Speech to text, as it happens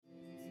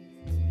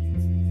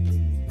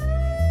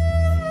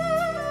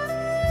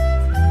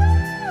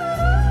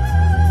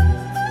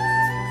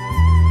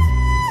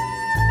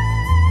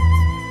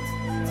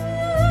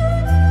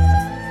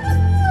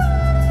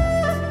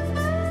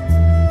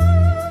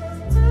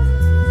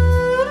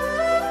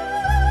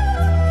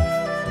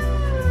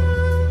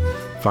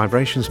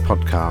VIBErations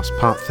Podcast,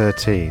 Part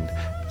 13,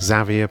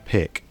 Xavier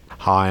Pick.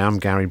 Hi, I'm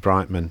Gary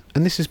Brightman,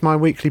 and this is my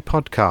weekly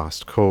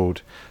podcast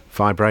called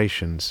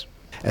VIBErations.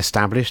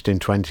 Established in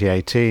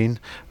 2018,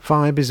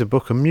 Vibe is a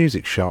book and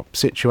music shop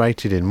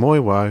situated in Moi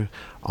Wo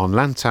on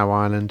Lantau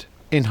Island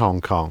in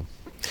Hong Kong.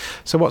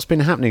 So what's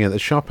been happening at the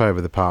shop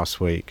over the past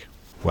week?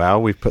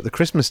 Well, we've put the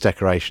Christmas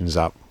decorations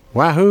up.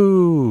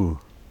 Wahoo!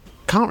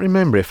 Can't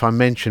remember if I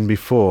mentioned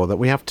before that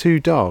we have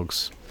two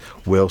dogs.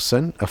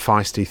 Wilson, a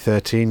feisty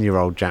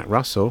 13-year-old Jack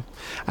Russell,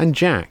 and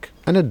Jack,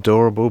 an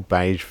adorable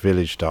beige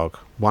village dog,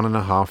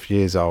 1.5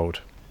 years old.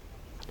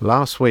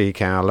 Last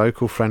week, our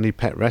local friendly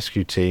pet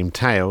rescue team,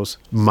 Tails,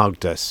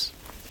 mugged us.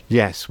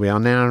 Yes, we are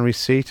now in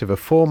receipt of a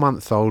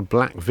 4-month-old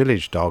black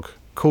village dog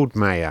called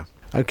Maya.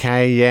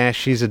 Okay, yeah,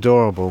 she's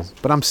adorable,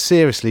 but I'm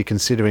seriously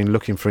considering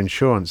looking for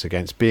insurance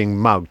against being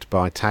mugged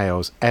by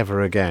Tails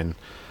ever again.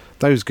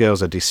 Those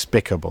girls are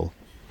despicable.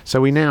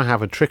 So we now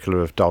have a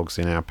trickler of dogs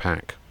in our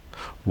pack.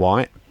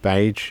 White,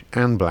 beige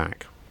and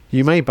black.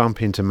 You may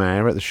bump into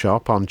Maya at the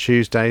shop on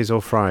Tuesdays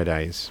or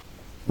Fridays.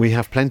 We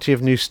have plenty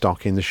of new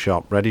stock in the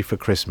shop ready for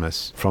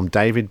Christmas, from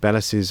David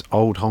Bellis's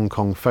Old Hong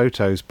Kong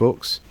Photos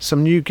books,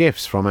 some new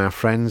gifts from our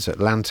friends at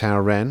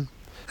Lantau Ren,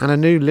 and a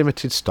new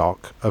limited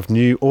stock of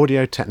new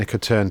Audio-Technica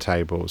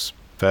turntables.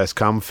 First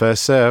come,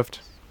 first served.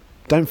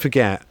 Don't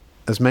forget,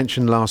 as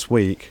mentioned last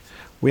week,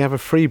 we have a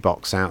free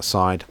box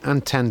outside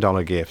and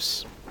 $10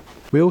 gifts.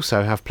 We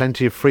also have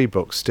plenty of free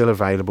books still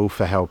available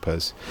for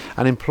helpers,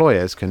 and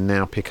employers can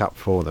now pick up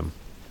for them.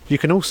 You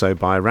can also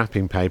buy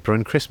wrapping paper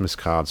and Christmas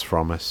cards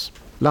from us.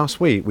 Last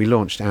week we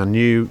launched our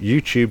new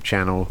YouTube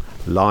channel,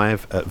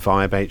 Live at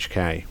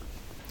VIBEHK.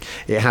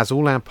 It has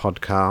all our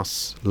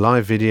podcasts,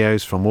 live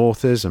videos from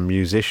authors and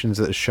musicians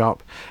at the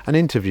shop, and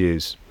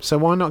interviews, so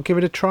why not give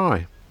it a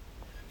try?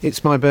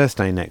 It's my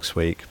birthday next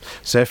week,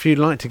 so if you'd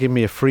like to give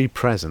me a free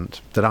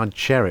present that I'd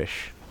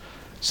cherish,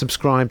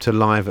 subscribe to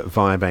Live at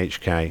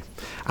VIBEHK,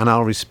 and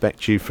I'll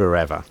respect you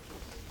forever.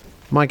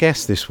 My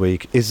guest this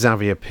week is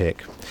Xavier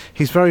Pick.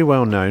 He's very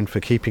well known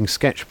for keeping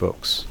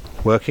sketchbooks,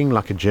 working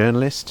like a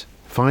journalist,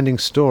 finding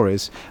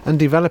stories, and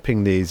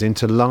developing these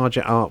into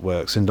larger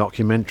artworks and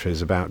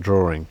documentaries about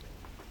drawing.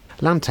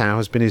 Lantau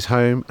has been his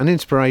home and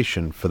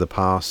inspiration for the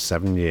past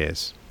 7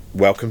 years.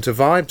 Welcome to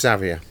Vibe,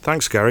 Xavier.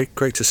 Thanks, Gary.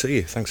 Great to see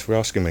you. Thanks for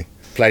asking me.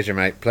 Pleasure,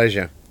 mate.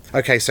 Pleasure.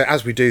 Okay, so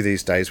as we do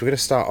these days, we're going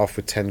to start off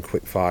with 10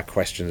 quick-fire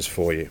questions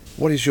for you.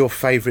 What is your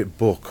favourite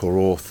book or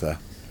author?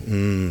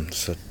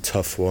 It's a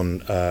tough one.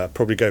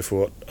 Probably go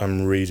for what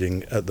I'm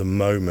reading at the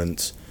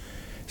moment.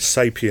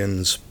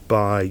 Sapiens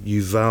by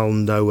Yuval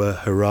Noah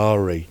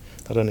Harari.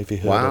 I don't know if you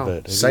heard of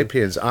it.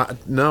 Sapiens.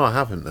 No, I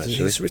haven't, actually.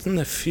 He's written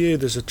a few.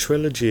 There's a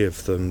trilogy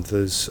of them.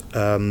 There's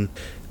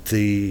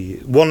the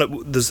one.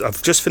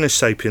 I've just finished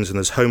Sapiens, and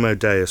there's Homo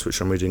Deus, which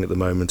I'm reading at the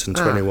moment, and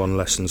 21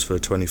 Lessons for the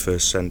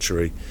 21st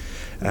Century.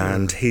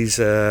 And he's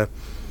a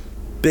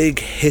big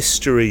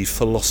history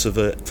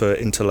philosopher, for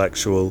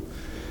intellectual,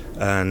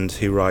 and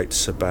he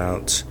writes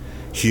about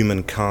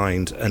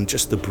humankind and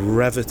just the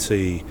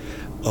brevity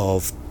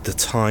of the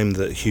time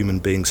that human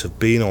beings have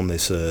been on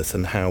this earth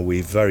and how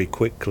we very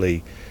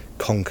quickly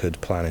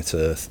conquered planet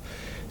Earth.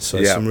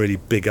 So some really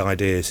big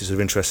ideas. He's sort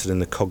of interested in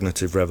the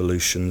cognitive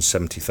revolution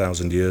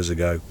 70,000 years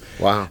ago,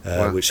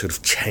 which sort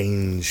of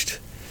changed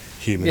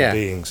human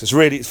beings.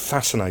 It's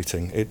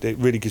fascinating. It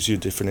really gives you a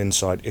different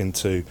insight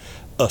into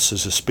us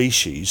as a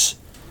species,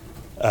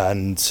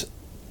 and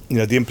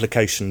the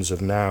implications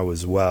of now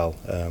as well,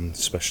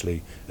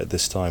 especially at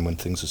this time when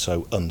things are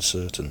so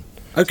uncertain.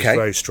 Okay. So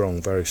very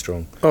strong, very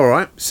strong. All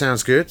right,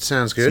 sounds good. It's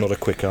not a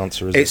quick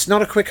answer, is it? It's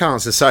not a quick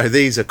answer, so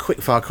these are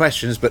quick-fire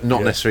questions, but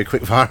not necessarily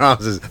quick-fire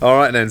answers. All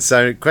right then,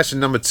 so question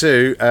number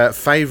 2,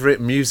 favourite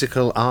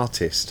musical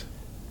artist?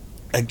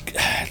 I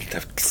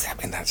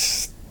mean,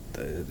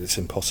 it's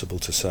impossible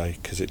to say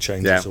because it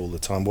changes all the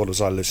time. What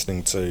was I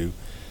listening to?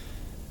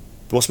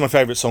 What's my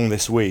favourite song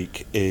this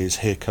week is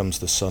Here Comes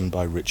the Sun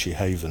by Richie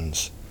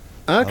Havens.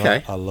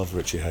 Okay. I love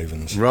Richie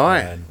Havens.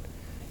 Right.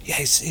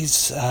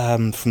 He's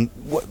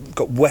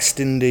got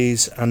West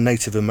Indies and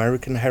Native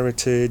American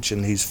heritage,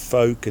 and he's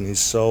folk and he's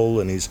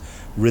soul and he's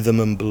rhythm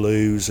and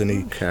blues, and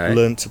he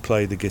learnt to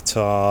play the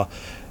guitar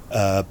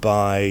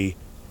by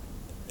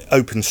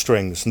open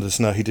strings, and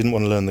he didn't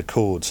want to learn the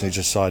chords, and he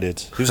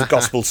decided he was a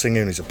gospel singer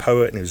and he's a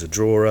poet and he was a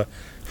drawer.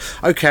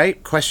 Okay,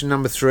 question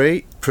number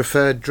 3,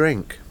 preferred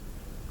drink?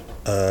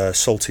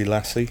 Salty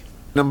lassie.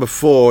 Number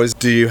 4 is,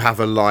 do you have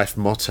a life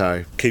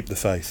motto? Keep the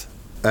faith.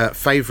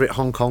 Favourite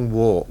Hong Kong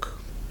walk?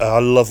 I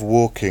love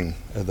walking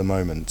at the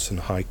moment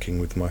and hiking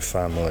with my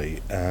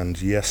family, and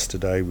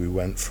yesterday we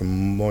went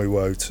from Moi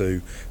Wo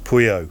to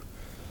Puyo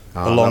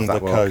along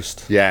the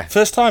coast. Yeah.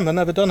 First time, I've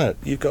never done it.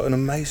 You've got an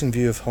amazing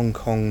view of Hong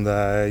Kong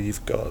there.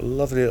 You've got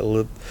lovely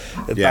little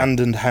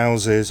abandoned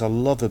houses. I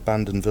love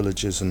abandoned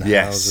villages and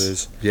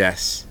houses.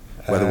 Yes.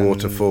 Where the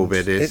waterfall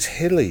bit is. It's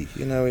hilly,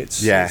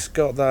 it's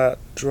got that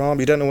drama.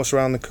 You don't know what's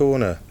around the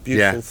corner.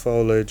 Beautiful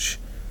foliage.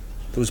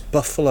 There was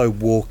buffalo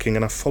walking,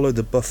 and I followed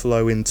the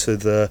buffalo into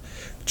the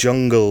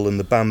jungle and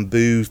the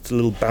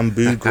little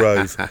bamboo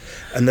grove,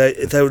 and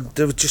they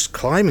were just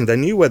climbing. They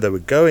knew where they were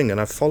going, and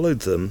I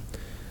followed them.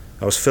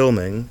 I was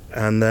filming,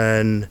 and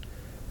then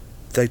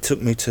they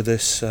took me to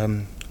this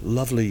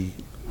lovely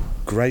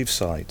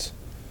gravesite.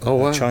 Oh,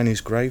 wow. A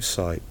Chinese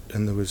gravesite,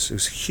 and it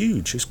was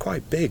huge. It was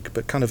quite big,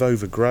 but kind of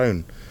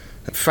overgrown.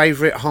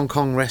 Favourite Hong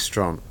Kong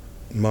restaurant?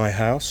 My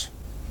house.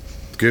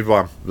 Good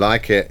one.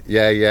 Like it.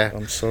 Yeah.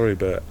 I'm sorry,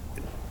 but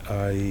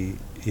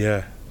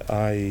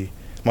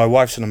my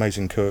wife's an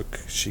amazing cook.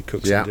 She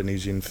cooks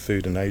Indonesian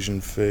food and Asian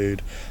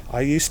food.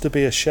 I used to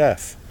be a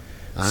chef,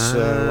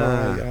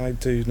 so I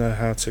do know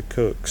how to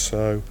cook.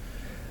 So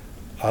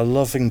I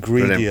love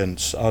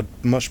ingredients. Brilliant.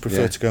 I'd much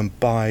prefer to go and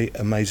buy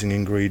amazing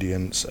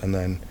ingredients and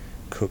then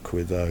cook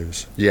with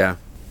those. Yeah.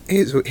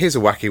 Here's a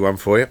wacky one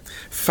for you.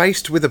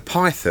 Faced with a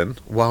python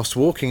whilst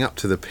walking up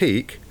to the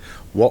peak,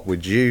 what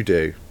would you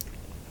do?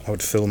 I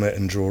would film it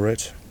and draw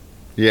it.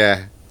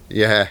 Yeah.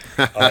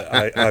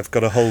 I've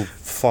got a whole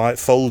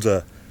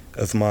folder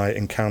of my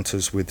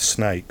encounters with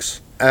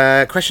snakes.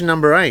 Question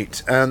number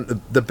 8.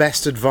 The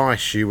best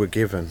advice you were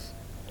given?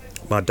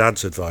 My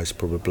dad's advice,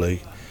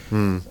 probably.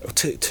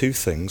 Two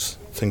things,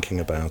 thinking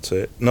about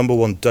it. Number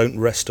 1, don't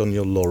rest on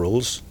your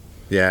laurels.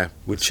 Yeah,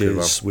 which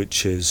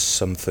is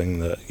something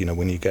that,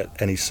 when you get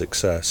any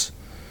success,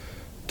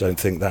 don't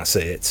think that's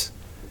it.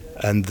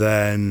 And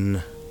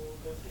then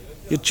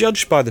you're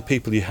judged by the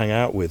people you hang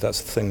out with.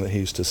 That's the thing that he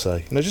used to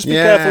say. Just be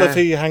careful of who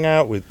you hang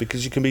out with,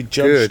 because you can be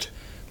judged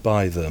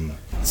by them.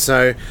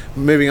 So,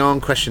 moving on,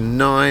 question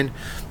 9.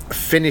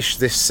 Finish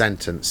this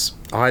sentence.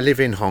 I live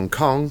in Hong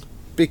Kong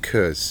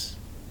because...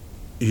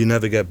 You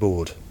never get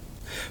bored.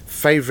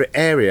 Favourite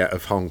area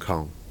of Hong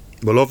Kong?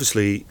 Well,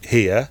 obviously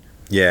here.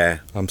 Yeah.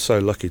 I'm so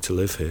lucky to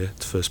live here.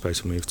 It's the first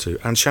place I moved to.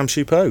 And Sham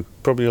Shui Po,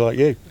 probably like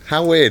you.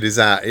 How weird is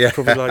that? Yeah.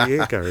 Probably like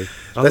you, Gary.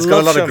 There's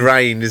got a lot of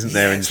grain, isn't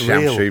there, in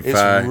Sham Shui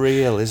Po? It's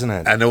real, isn't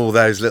it? And all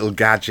those little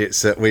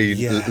gadgets that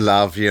we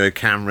love,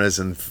 cameras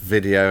and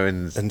video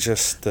and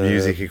just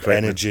music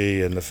equipment.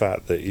 Energy and the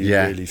fact that you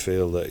really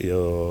feel that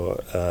you're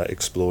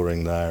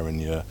exploring there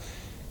and you're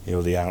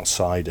the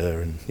outsider,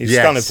 and it's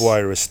kind of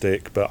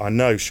voyeuristic, but I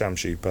know Sham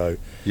Shui Po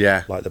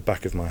like the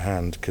back of my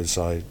hand because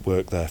I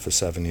worked there for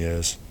 7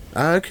 years.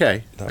 Oh,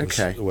 okay. That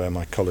was where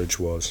my college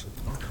was.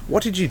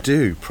 What did you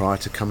do prior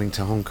to coming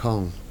to Hong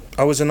Kong?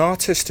 I was an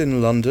artist in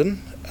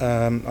London.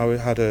 I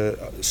had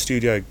a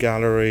studio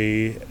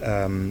gallery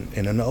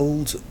in an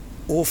old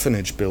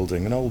orphanage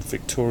building, an old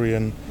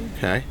Victorian,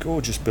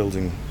 gorgeous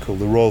building called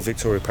the Royal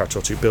Victoria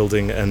Patriotic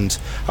Building, and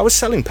I was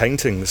selling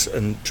paintings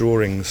and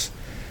drawings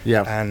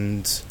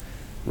and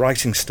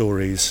writing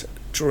stories,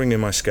 drawing in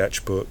my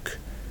sketchbook,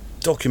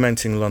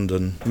 documenting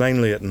London,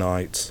 mainly at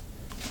night.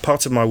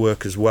 Part of my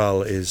work as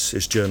well is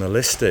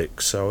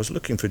journalistic, so I was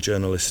looking for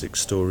journalistic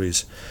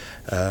stories.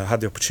 I had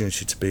the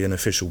opportunity to be an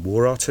official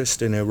war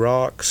artist in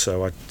Iraq,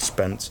 so I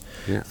spent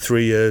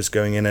 3 years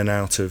going in and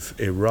out of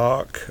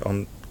Iraq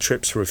on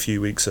trips for a few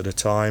weeks at a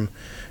time,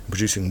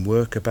 producing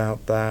work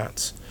about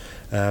that.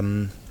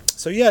 I've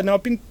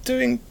been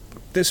doing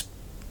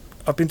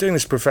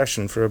this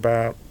profession for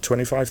about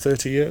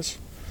 25-30 years.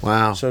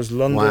 Wow. So I was in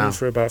London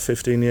for about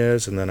 15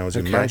 years, and then I was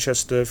in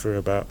Manchester for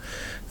about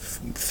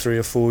 3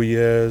 or 4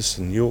 years,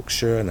 and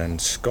Yorkshire, and then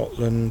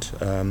Scotland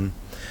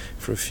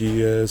for a few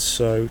years.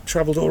 So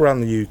travelled all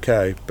around the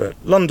UK, but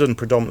London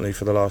predominantly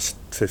for the last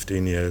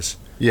 15 years.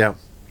 Yeah.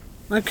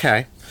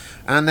 Okay.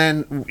 And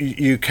then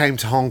you came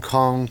to Hong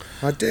Kong.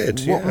 I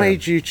did, What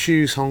made you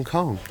choose Hong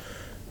Kong?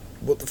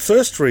 Well, the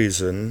first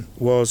reason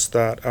was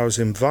that I was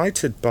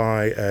invited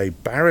by a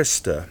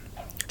barrister,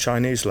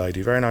 Chinese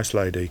lady, very nice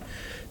lady,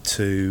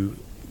 to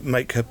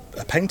make a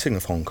painting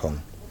of Hong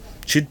Kong.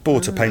 She'd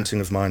bought a painting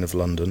of mine of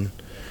London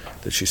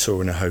that she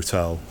saw in a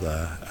hotel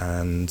there,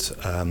 and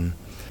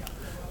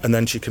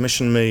then she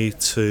commissioned me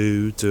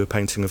to do a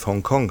painting of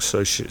Hong Kong.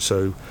 So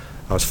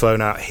I was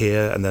flown out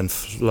here and then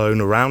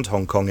flown around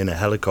Hong Kong in a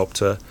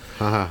helicopter,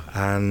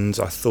 and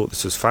I thought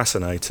this was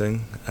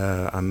fascinating.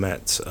 I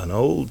met an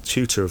old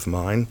tutor of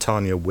mine,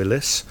 Tanya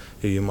Willis,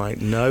 who you might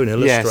know, an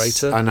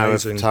illustrator. Yes, I know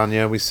of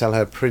Tanya. We sell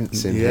her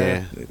prints in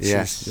here.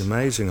 She's an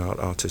amazing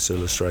artist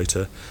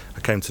illustrator. I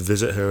came to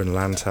visit her in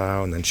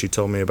Lantau, and then she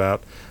told me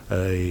about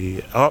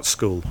a art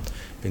school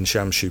in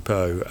Sham Shui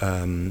Po,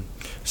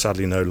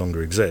 sadly no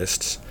longer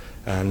exists,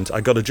 and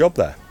I got a job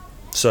there.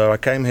 So I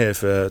came here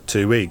for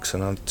 2 weeks,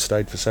 and I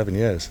stayed for 7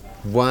 years.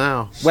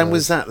 Wow. When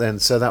was that then?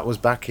 So that was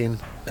back in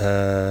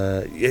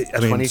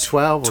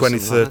 2012 or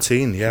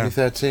 2013, like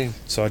 2013.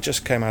 So I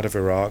just came out of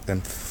Iraq,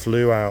 then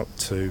flew out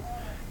to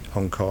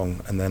Hong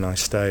Kong, and then I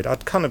stayed. I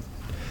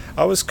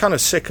was kind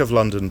of sick of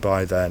London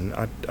by then.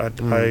 I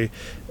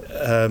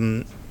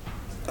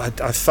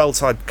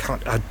felt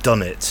I'd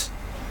done it,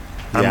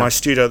 and my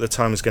studio at the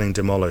time was getting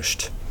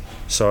demolished.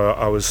 So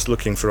I was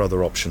looking for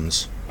other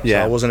options. So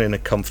I wasn't in a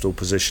comfortable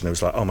position. It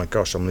was like, oh my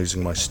gosh, I'm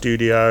losing my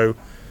studio.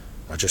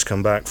 I just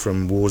come back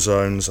from war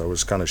zones. I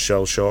was kind of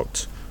shell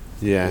shocked.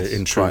 Yes,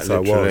 in truth, I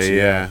was.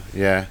 Yeah.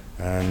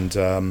 And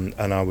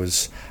I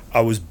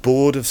was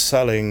bored of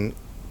selling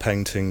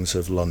paintings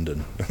of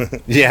London.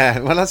 Yeah,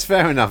 well, that's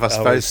fair enough, I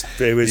suppose.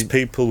 It was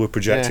people were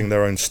projecting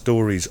their own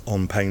stories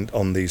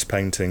on these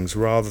paintings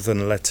rather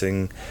than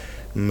letting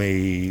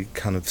me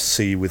kind of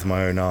see with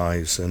my own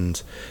eyes,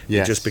 and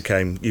you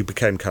became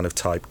kind of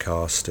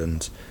typecast,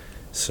 and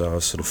so I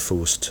was sort of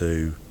forced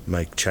to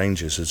make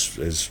changes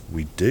as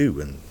we do,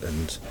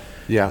 and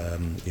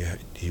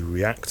you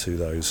react to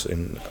those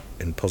in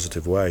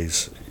positive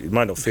ways. You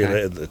might not feel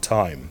it at the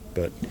time,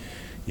 but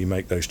you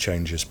make those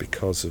changes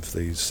because of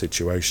these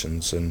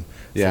situations. And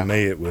for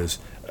me, it was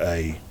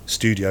a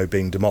studio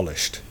being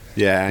demolished.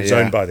 It was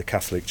owned by the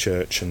Catholic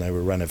Church, and they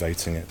were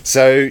renovating it.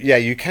 So,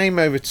 you came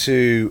over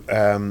to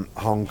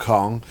Hong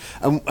Kong.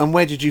 And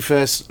where did you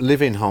first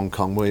live in Hong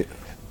Kong?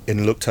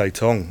 In Luk Tai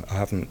Tong. I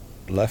haven't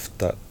left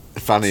that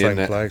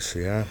same place,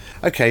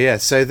 Okay,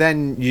 so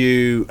then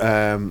you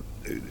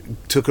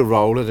took a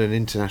role at an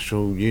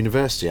international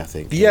university, I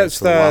think. Yeah, it's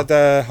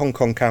the Hong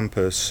Kong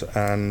campus,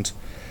 and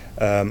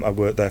I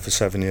worked there for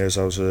 7 years.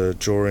 I was a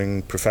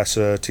drawing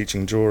professor,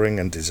 teaching drawing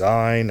and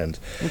design and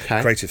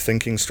creative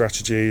thinking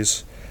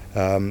strategies,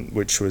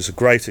 which was a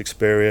great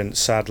experience.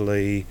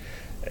 Sadly,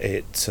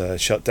 it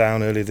shut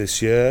down early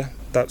this year.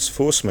 That's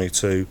forced me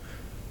to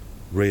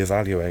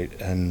reevaluate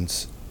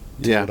and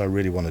do what I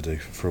really want to do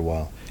for a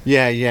while.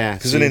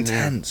 Because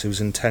it was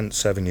intense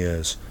 7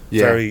 years.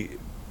 Very,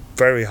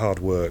 very hard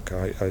work.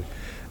 You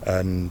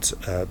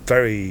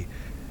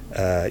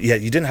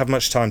didn't have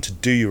much time to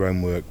do your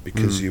own work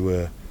because you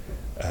were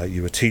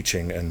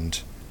teaching and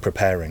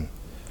preparing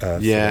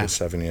for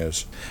 7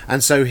 years.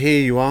 And so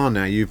here you are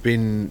now. You've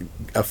been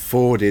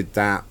afforded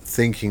that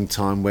thinking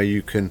time where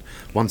you can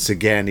once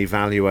again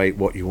evaluate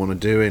what you want to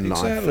do in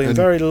life. Exactly. I'm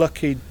very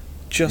lucky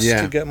just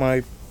to get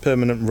my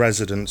permanent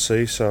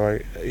residency, so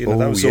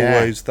that was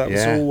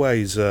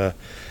always a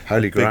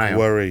holy grail. Big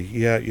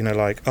worry.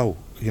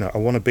 I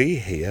want to be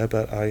here,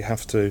 but I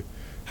have to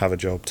have a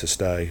job to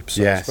stay.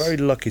 So I was very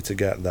lucky to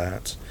get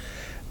that,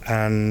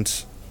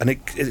 and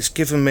it's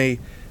given me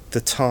the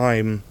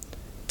time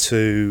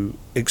to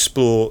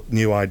explore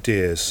new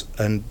ideas.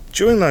 And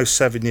during those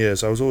 7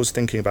 years, I was always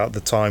thinking about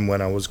the time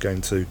when I was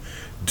going to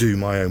do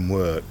my own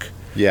work,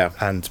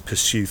 and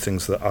pursue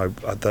things that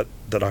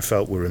I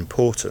felt were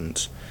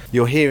important.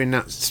 You're here in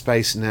that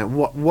space now.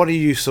 What are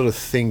you sort of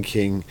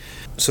thinking?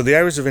 So the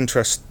areas of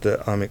interest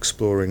that I'm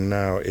exploring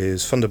now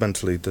is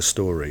fundamentally the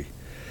story,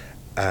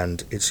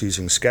 and it's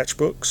using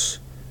sketchbooks,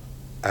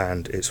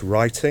 and it's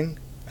writing,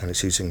 and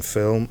it's using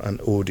film and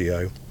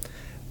audio,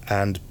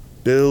 and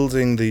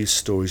building these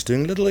stories,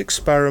 doing little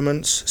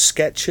experiments,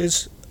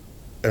 sketches,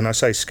 and I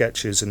say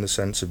sketches in the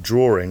sense of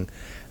drawing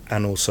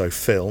and also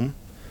film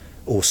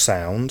or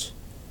sound,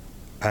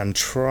 and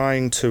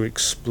trying to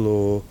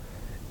explore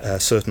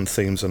certain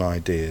themes and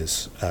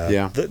ideas.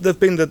 They've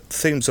been the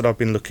themes that I've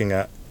been looking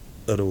at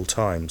all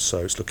times. So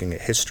it's looking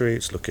at history,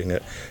 it's looking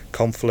at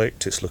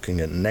conflict, it's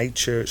looking at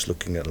nature, it's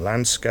looking at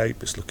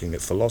landscape, it's looking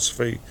at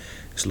philosophy,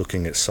 it's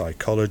looking at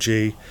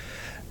psychology,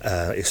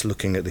 it's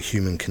looking at the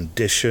human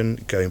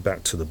condition. Going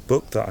back to the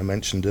book that I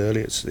mentioned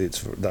earlier,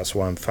 that's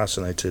why I'm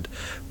fascinated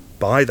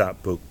by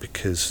that book,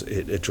 because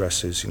it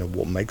addresses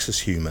what makes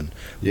us human,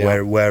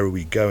 where are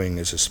we going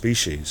as a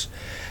species.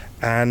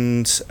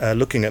 And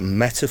looking at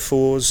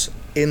metaphors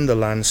in the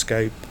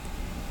landscape,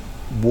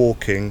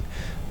 walking,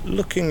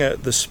 looking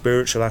at the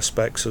spiritual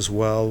aspects as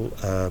well,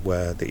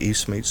 where the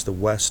East meets the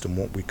West, and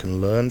what we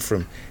can learn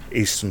from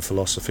Eastern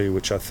philosophy,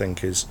 which I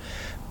think is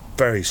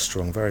very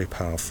strong, very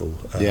powerful,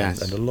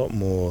 and a lot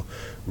more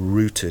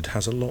rooted,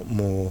 has a lot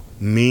more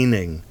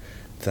meaning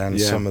than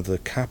some of the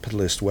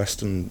capitalist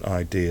Western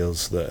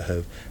ideals that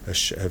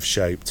have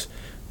shaped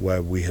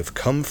where we have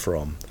come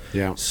from.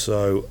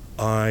 So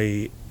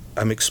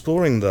I'm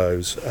exploring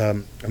those.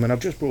 I've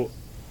just brought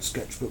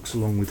sketchbooks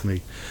along with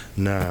me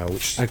now,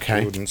 which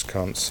the audience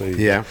can't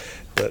see.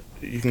 But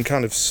you can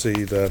kind of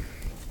see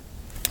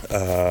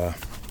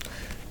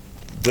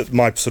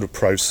my sort of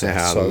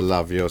process. I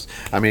love yours.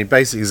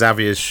 Basically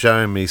Xavier's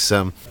showing me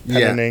some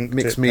pen and ink,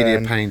 mixed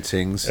media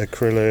paintings,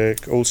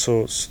 acrylic, all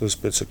sorts. There's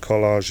bits of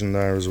collage in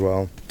there as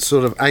well.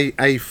 Sort of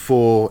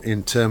A4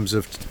 in terms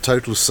of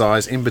total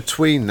size. In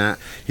between that,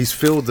 he's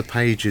filled the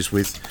pages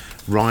with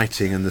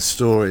writing and the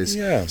stories.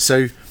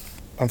 So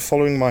I'm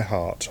following my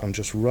heart. I'm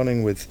just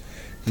running with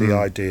the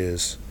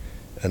ideas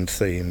and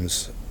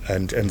themes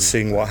and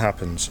seeing what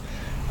happens.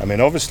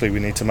 Obviously we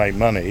need to make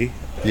money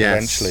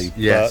eventually,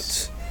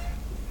 but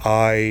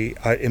I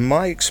in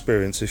my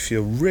experience, if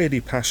you're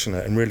really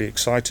passionate and really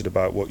excited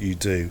about what you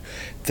do,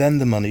 then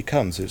the money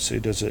comes.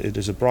 It is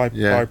a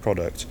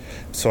byproduct.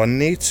 So I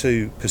need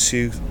to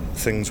pursue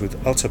things with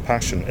utter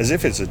passion, as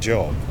if it's a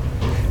job,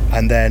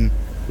 and then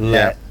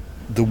let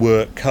the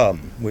work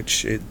come,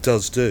 which it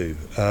does do.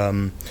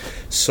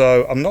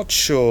 So I'm not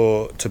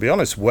sure, to be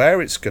honest,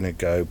 where it's going to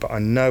go, but I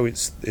know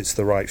it's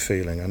the right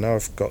feeling. I know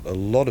I've got a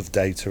lot of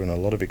data and a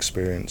lot of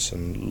experience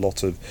and a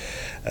lot of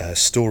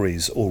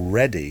stories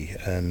already,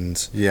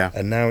 and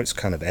now it's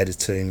kind of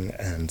editing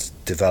and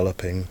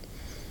developing,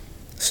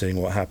 seeing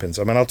what happens.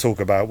 I'll talk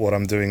about what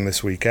I'm doing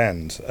this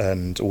weekend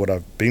and what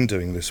I've been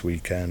doing this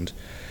weekend.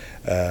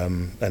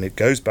 And it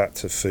goes back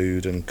to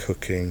food and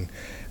cooking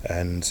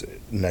and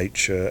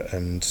nature.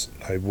 And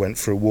I went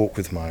for a walk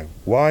with my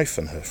wife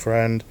and her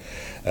friend,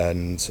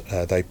 and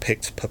they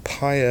picked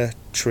papaya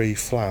tree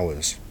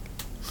flowers.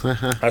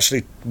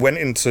 Actually went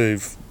into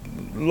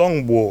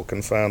long walk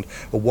and found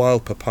a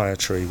wild papaya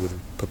tree with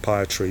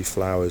papaya tree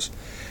flowers,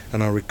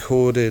 and I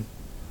recorded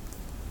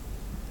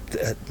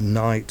at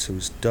night. It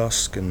was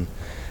dusk, and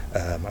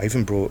I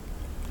even brought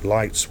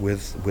lights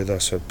with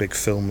us, so big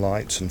film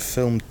lights, and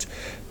filmed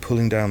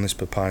pulling down this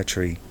papaya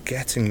tree,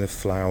 getting the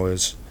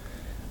flowers,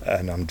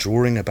 and I'm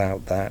drawing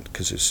about that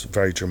because it's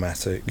very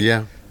dramatic.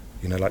 Yeah.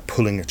 You know, like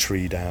pulling a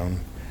tree down.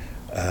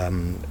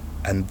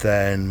 And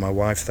then my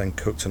wife then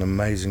cooked an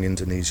amazing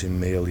Indonesian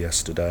meal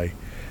yesterday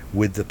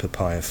with the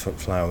papaya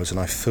flowers, and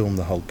I filmed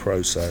the whole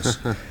process.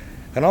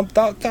 And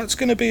that's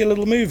going to be a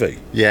little movie.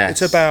 Yes.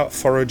 It's about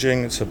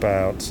foraging, it's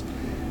about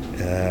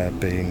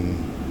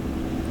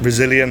being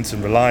resilient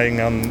and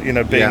relying on,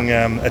 being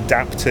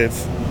adaptive.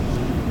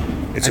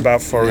 It's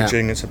about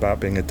foraging, it's about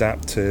being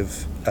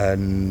adaptive,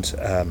 and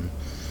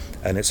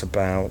it's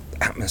about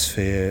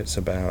atmosphere, it's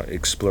about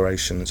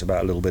exploration, it's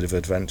about a little bit of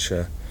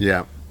adventure.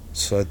 Yeah.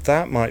 So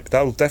that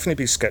will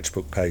definitely be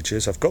sketchbook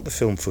pages. I've got the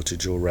film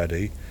footage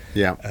already.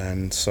 Yeah.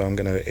 And so I'm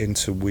going to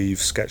interweave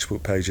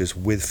sketchbook pages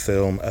with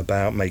film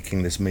about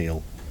making this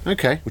meal.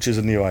 Okay. Which is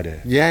a new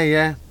idea.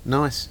 Yeah,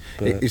 nice.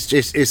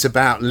 It's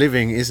about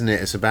living, isn't it?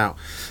 It's about,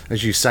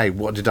 as you say,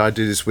 what did I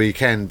do this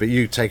weekend? But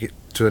you take it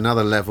to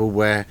another level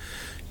where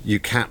you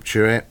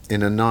capture it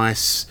in a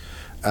nice,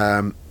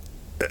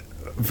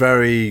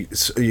 very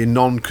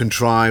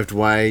non-contrived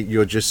way.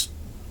 You're just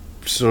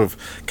sort of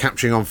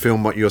capturing on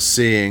film what you're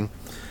seeing.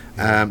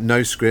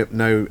 No script,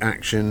 no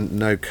action,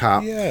 no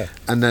cut. Yeah.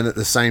 And then at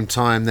the same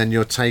time, then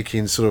you're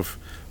taking sort of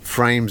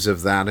frames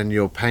of that and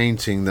you're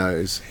painting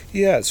those.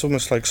 Yeah, it's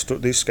almost like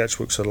these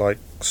sketchbooks are like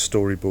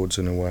storyboards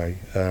in a way.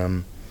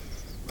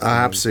 I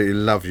absolutely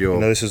love your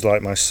this is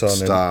like my son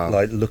style. And,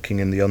 like looking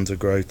in the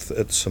undergrowth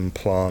at some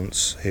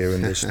plants here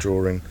in this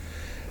drawing,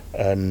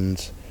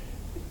 and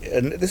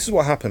this is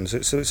what happens.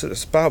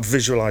 It's about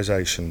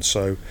visualization.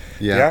 So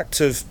the act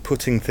of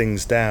putting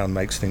things down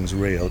makes things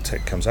real.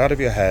 It comes out of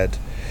your head.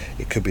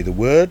 It could be the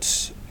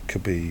words, it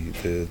could be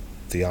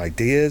the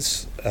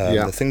ideas,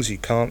 the things you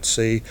can't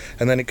see,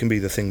 and then it can be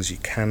the things you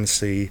can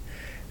see,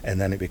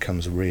 and then it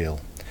becomes real.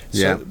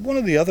 So one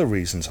of the other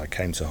reasons I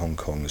came to Hong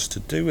Kong is to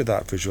do with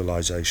that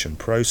visualization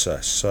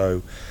process.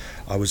 So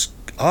I was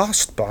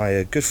asked by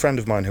a good friend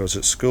of mine who I was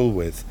at school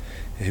with.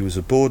 He was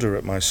a boarder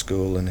at my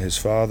school, and his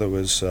father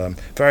was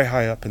very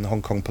high up in the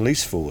Hong Kong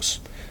police force.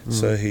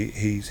 So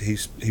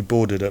he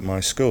boarded at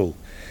my school,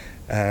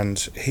 and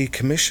he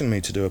commissioned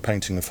me to do a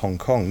painting of Hong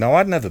Kong. Now,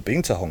 I'd never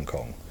been to Hong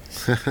Kong.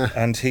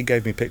 And he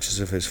gave me pictures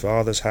of his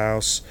father's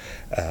house,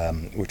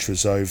 which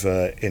was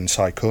over in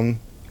Sai Kung,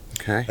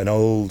 an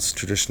old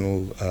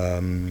traditional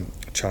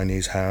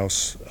Chinese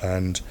house,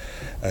 and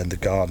the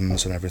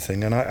gardens and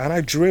everything. And I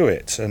drew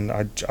it, and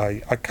I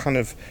kind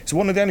of, it's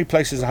one of the only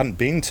places I hadn't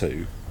been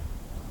to,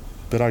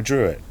 but I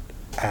drew it,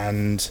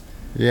 and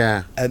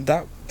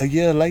that a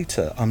year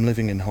later I'm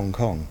living in Hong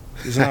Kong.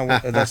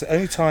 That's the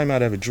only time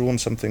I'd ever drawn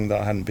something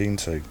that I hadn't been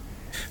to.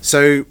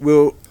 So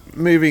we're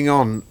moving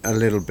on a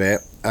little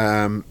bit.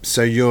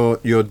 So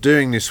you're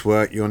doing this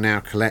work. You're now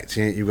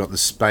collecting it. You've got the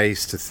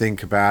space to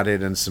think about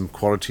it and some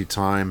quality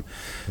time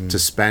to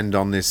spend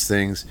on these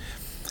things.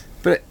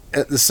 But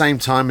at the same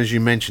time, as you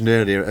mentioned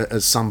earlier,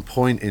 at some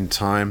point in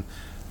time,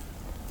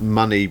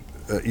 money,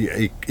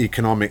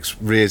 economics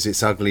rears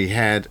its ugly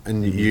head,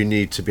 and you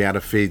need to be able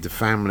to feed the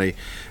family.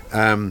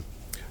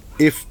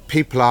 If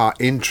people are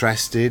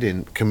interested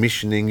in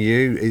commissioning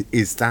you,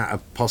 is that a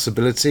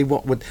possibility?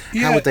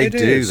 How would they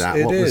do that?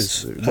 It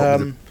is.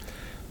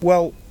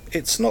 Well,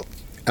 it's not.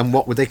 And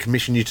what would they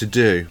commission you to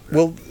do?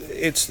 Well,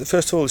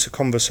 first of all, it's a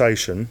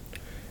conversation,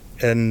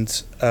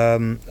 and I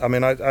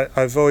mean, I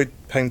avoid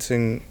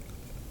painting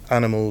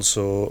animals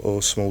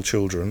or small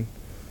children.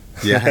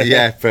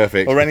 Yeah,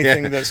 perfect. Or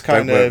anything that's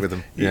kind Don't of work with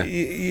them.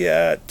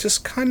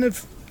 just kind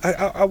of.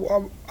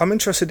 I'm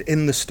interested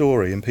in the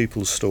story, in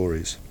people's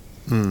stories.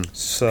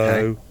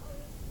 So,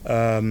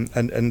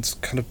 and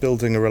kind of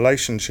building a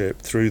relationship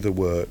through the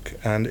work.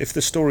 And if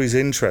the story's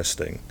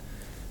interesting,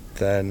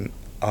 then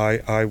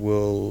I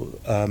will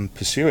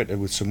pursue it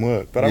with some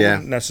work. But I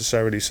wouldn't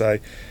necessarily say,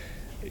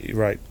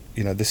 right,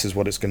 this is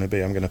what it's going to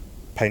be. I'm going to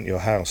paint your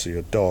house or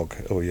your dog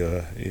or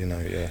your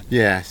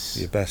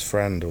best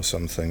friend or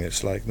something.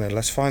 It's like, no,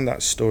 let's find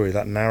that story,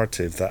 that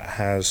narrative that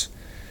has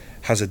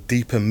a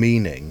deeper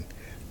meaning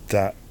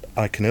that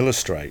I can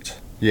illustrate.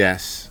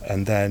 Yes.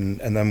 And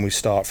then we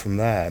start from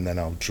there, and then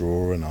I'll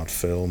draw and I'll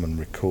film and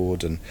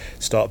record and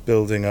start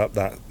building up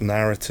that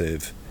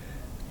narrative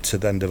to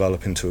then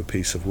develop into a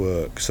piece of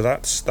work. So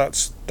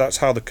that's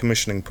how the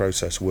commissioning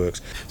process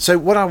works. So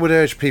what I would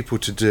urge people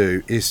to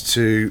do is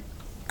to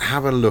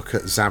have a look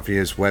at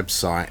Xavier's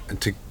website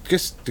and to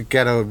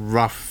get a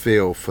rough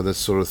feel for the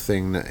sort of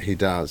thing that he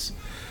does.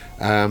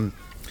 The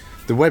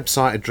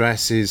website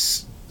address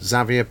is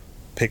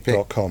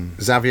xavierpick.com.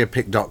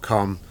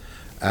 xavierpick.com.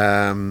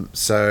 And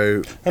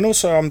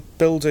also I'm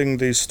building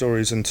these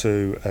stories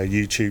into a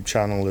YouTube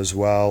channel as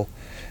well.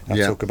 I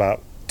talk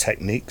about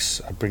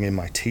techniques. I bring in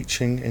my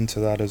teaching into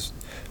that as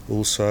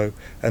also.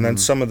 And then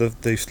some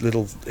of these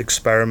little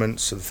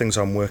experiments, the things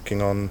I'm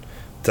working on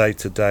day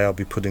to day, I'll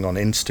be putting on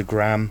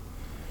Instagram.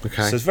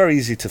 Okay. So it's very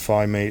easy to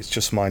find me. It's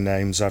just my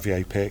name,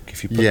 Xavier Pick.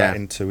 If you put that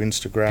into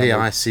Instagram.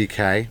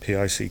 P-I-C-K.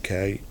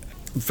 P-I-C-K.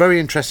 Very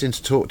interesting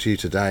to talk to you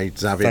today,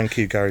 Xavier. Thank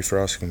you, Gary, for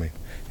asking me.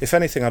 If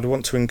anything, I'd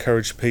want to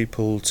encourage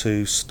people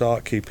to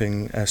start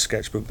keeping a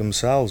sketchbook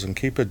themselves and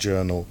keep a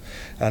journal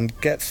and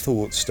get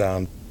thoughts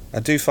down. I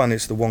do find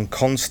it's the one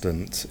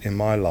constant in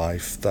my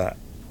life that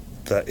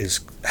is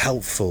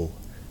helpful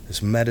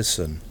as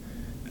medicine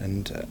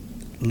and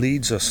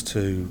leads us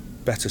to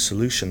better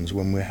solutions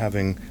when we're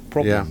having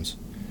problems,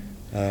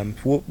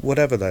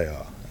 whatever they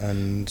are.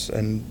 And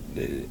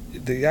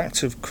the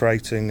act of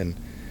creating and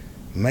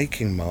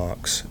making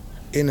marks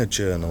in a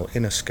journal,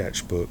 in a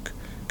sketchbook,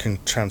 can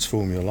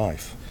transform your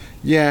life.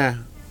 Yeah,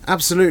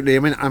 absolutely. I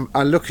mean,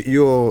 I look at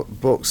your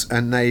books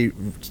and they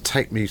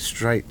take me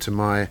straight to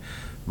my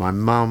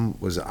mum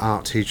was an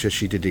art teacher.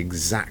 She did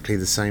exactly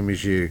the same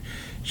as you.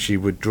 She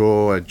would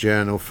draw a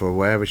journal for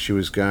wherever she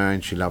was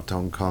going. She loved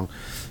Hong Kong.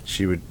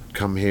 She would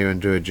come here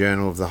and do a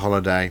journal of the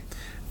holiday,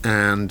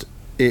 and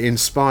it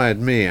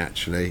inspired me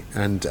actually.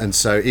 And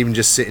so even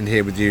just sitting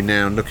here with you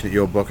now and looking at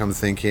your book, I'm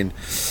thinking,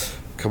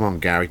 come on,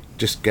 Gary,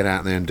 just get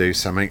out there and do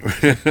something.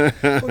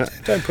 Well,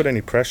 don't put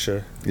any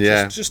pressure.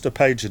 Yeah. Just a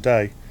page a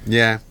day.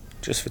 Yeah.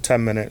 Just for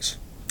 10 minutes.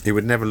 It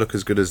would never look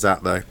as good as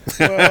that, though.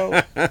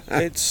 Well,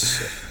 it's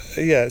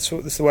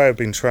the way I've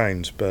been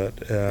trained,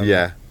 but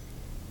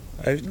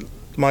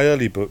my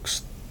early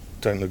books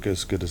don't look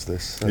as good as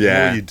this. The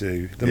more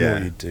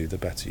you do, the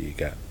better you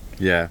get.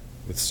 Yeah.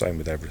 The same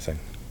with everything.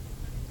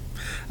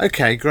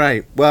 Okay,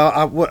 great.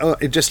 Well,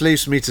 it just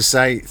leaves me to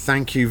say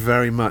thank you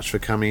very much for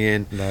coming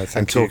in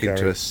and talking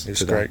to us It's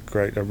today.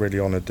 great. I'm really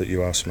honoured that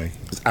you asked me.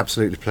 It's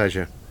absolutely a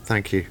pleasure.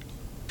 Thank you.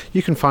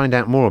 You can find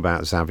out more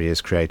about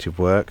Xavier's creative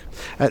work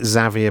at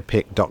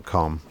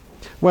xavierpick.com.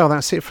 Well,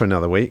 that's it for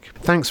another week.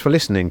 Thanks for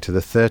listening to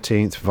the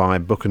 13th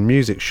Vibe Book and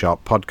Music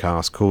Shop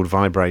podcast called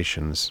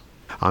VIBErations.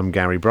 I'm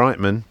Gary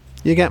Brightman.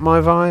 You get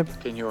my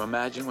vibe? Can you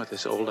imagine what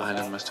this old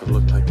island must have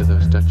looked like to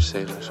those Dutch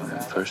sailors when they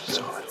first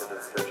saw it?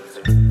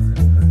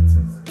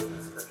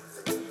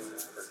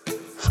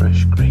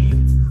 Fresh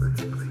green.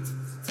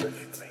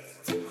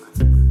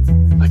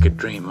 Like a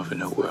dream of a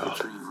new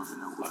world.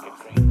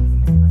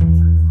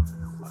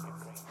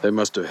 They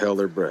must have held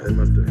their breath.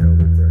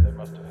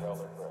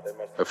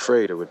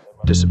 Afraid it would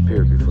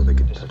disappear before they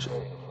could touch it.